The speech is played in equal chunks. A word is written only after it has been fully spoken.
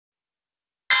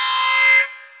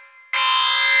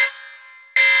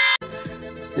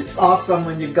It's awesome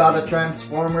when you got a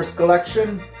Transformers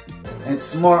collection.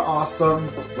 It's more awesome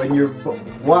when your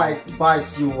wife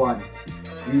buys you one.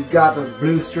 We got a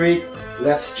BLUESTREAK.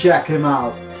 Let's check him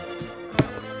out.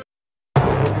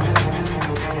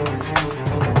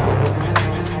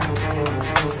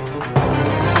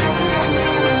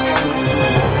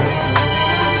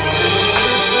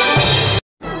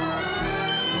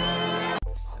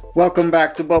 Welcome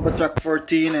back to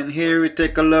BubbaTruck14, and here we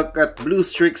take a look at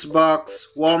BLUESTREAK's box,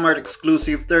 Walmart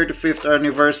exclusive 35th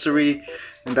anniversary,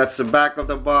 and that's the back of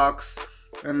the box.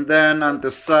 And then on the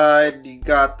side you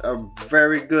got a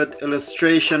very good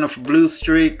illustration of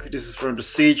BLUESTREAK. This is from the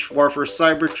Siege Warfare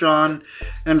Cybertron.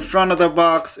 In front of the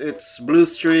box it's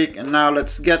BLUESTREAK, and now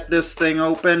let's get this thing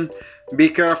open. Be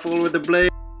careful with the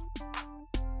blade.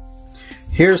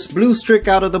 Here's BLUESTREAK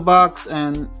out of the box,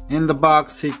 and in the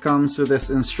box he comes with this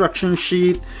instruction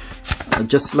sheet,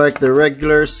 just like the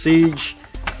regular Siege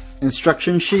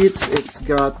instruction sheets. It's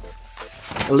got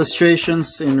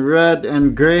illustrations in red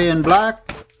and gray and black,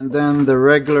 and then the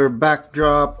regular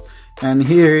backdrop. And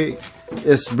here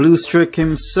is BLUESTREAK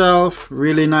himself.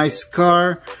 Really nice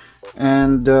car,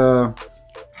 and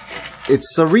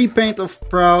it's a repaint of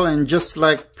Prowl, and just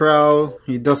like Prowl,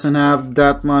 he doesn't have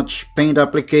that much paint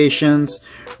applications.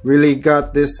 Really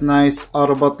got this nice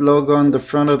Autobot logo on the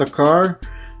front of the car,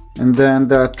 and then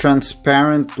the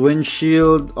transparent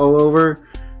windshield all over,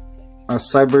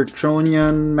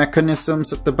 Cybertronian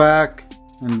mechanisms at the back,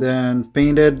 and then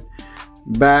painted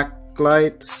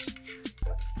backlights.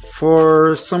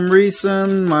 For some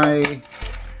reason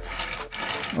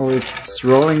it's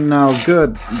rolling now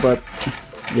good, but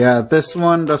yeah, this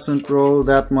one doesn't roll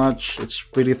that much. It's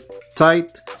pretty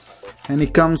tight. And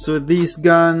it comes with these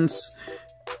guns,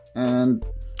 and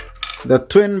the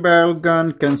twin barrel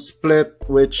gun can split,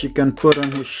 which you can put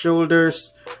on his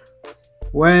shoulders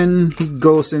when he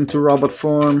goes into robot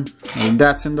form. And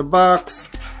that's in the box.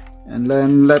 And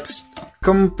then let's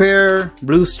compare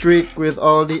BLUESTREAK with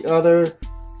all the other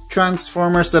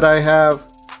Transformers that I have.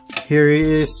 Here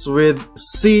he is with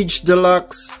Siege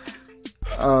Deluxe.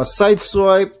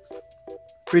 Sideswipe,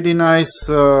 pretty nice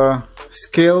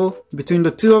scale between the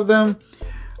two of them.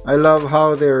 I love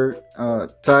how their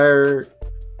tire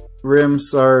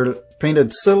rims are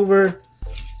painted silver.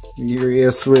 Here he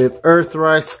is with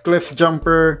Earthrise Cliff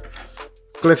Jumper.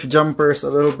 Cliff Jumper's a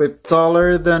little bit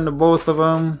taller than the both of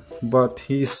them, but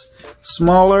he's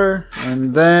smaller.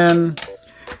 And then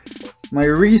my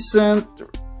recent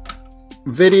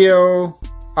video,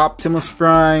 Optimus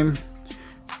Prime.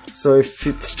 So if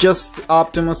it's just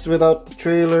Optimus without the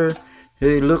trailer,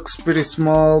 he looks pretty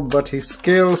small, but his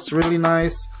scale's really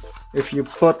nice if you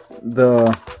put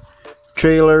the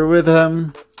trailer with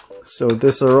him. So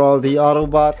these are all the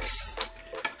Autobots.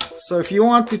 So if you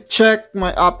want to check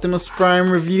my Optimus Prime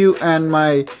review and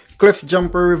my Cliff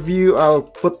Jumper review, I'll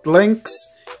put links.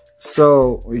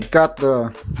 So we got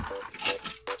the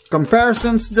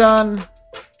comparisons done.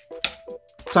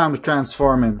 Time to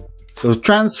transform him. So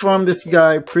transform this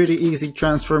guy, pretty easy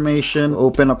transformation.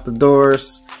 Open up the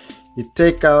doors, you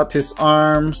take out his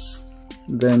arms,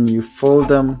 then you fold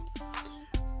them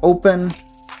open.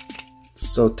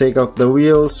 So take out the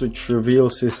wheels, which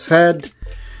reveals his head,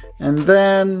 and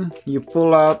then you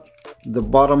pull out the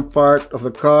bottom part of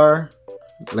the car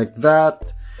like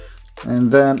that, and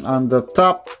then on the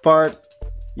top part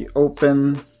you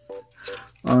open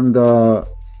on the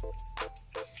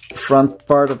front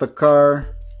part of the car,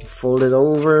 fold it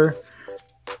over,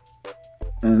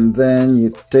 and then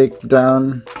you take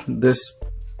down this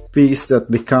piece that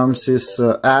becomes his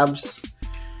abs,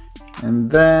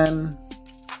 and then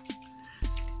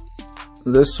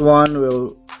this one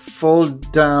will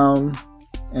fold down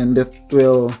and it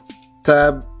will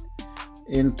tab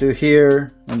into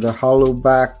here on the hollow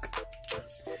back,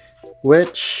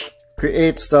 which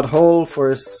creates that hole for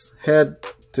his head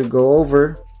to go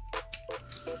over.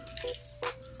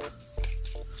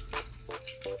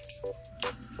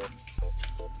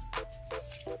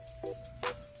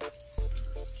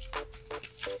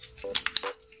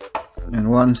 And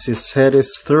once his head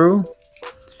is through,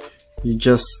 you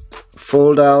just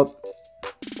fold out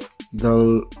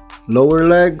the lower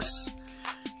legs,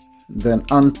 then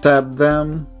untab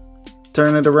them,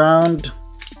 turn it around,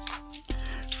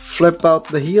 flip out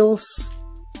the heels,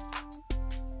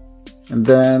 and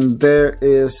then there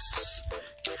is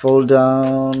fold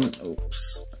down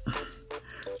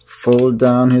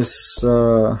his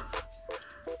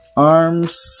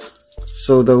arms,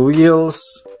 so the wheels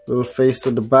will face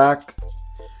to the back.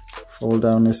 Fold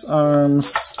down his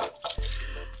arms,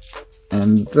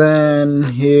 and then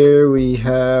here we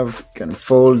have, can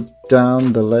fold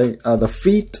down the leg, the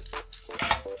feet,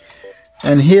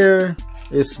 And here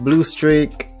is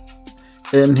BLUESTREAK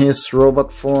in his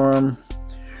robot form.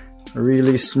 A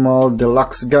really small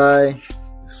deluxe guy.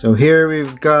 So here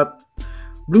we've got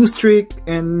BLUESTREAK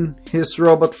in his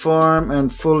robot form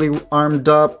and fully armed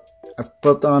up. I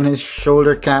put on his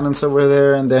shoulder cannons over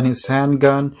there and then his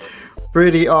handgun.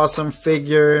 Pretty awesome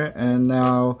figure. And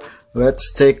now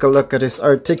let's take a look at his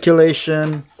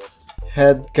articulation.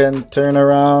 Head can turn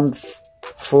around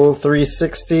full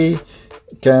 360.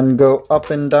 Can go up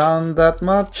and down that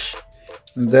much.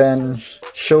 And then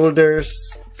shoulders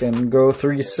can go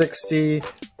 360,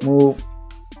 move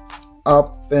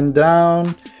up and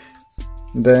down.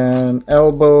 Then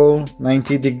elbow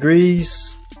 90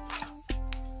 degrees.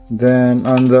 Then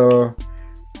on the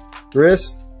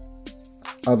wrist,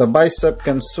 the bicep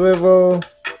can swivel,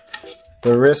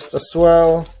 the wrist as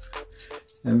well.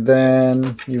 And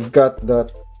then you've got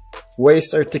the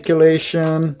waist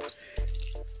articulation,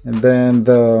 and then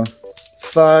the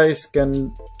thighs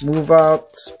can move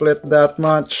out, split that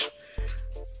much,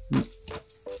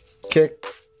 kick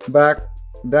back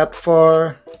that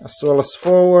far as well as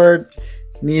forward.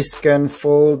 Knees can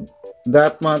fold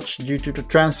that much due to the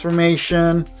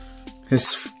transformation.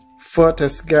 His foot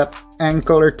has got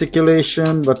ankle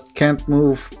articulation but can't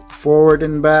move forward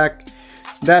and back.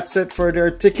 That's it for the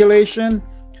articulation.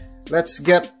 Let's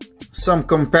get some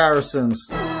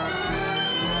comparisons.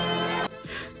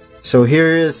 So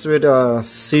here is with a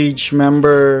Siege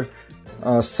member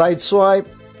side swipe.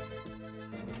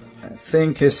 I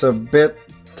think he's a bit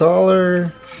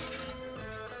taller.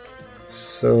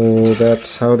 So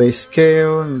that's how they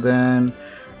scale. And then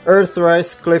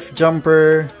Earthrise Cliff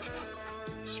Jumper.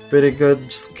 It's pretty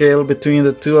good scale between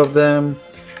the two of them.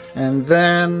 And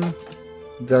then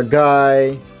the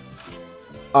guy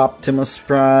Optimus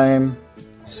Prime.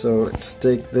 So let's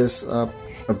take this up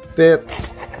a bit.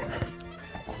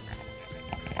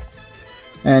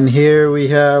 And here we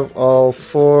have all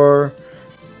four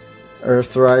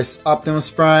Earthrise, Optimus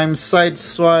Prime,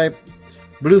 Sideswipe,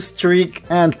 BLUESTREAK,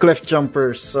 and Cliff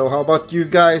Jumpers. So how about you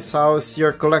guys? How's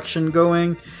your collection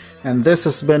going? And this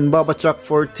has been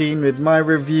BabaChuck14 with my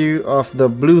review of the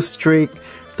BLUESTREAK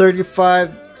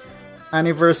 35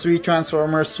 Anniversary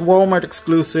Transformers Walmart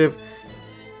exclusive.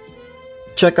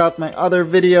 Check out my other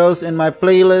videos in my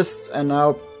playlist and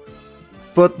I'll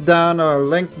put down a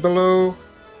link below.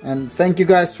 And thank you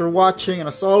guys for watching, and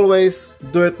as always,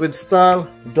 do it with style,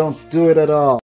 don't do it at all.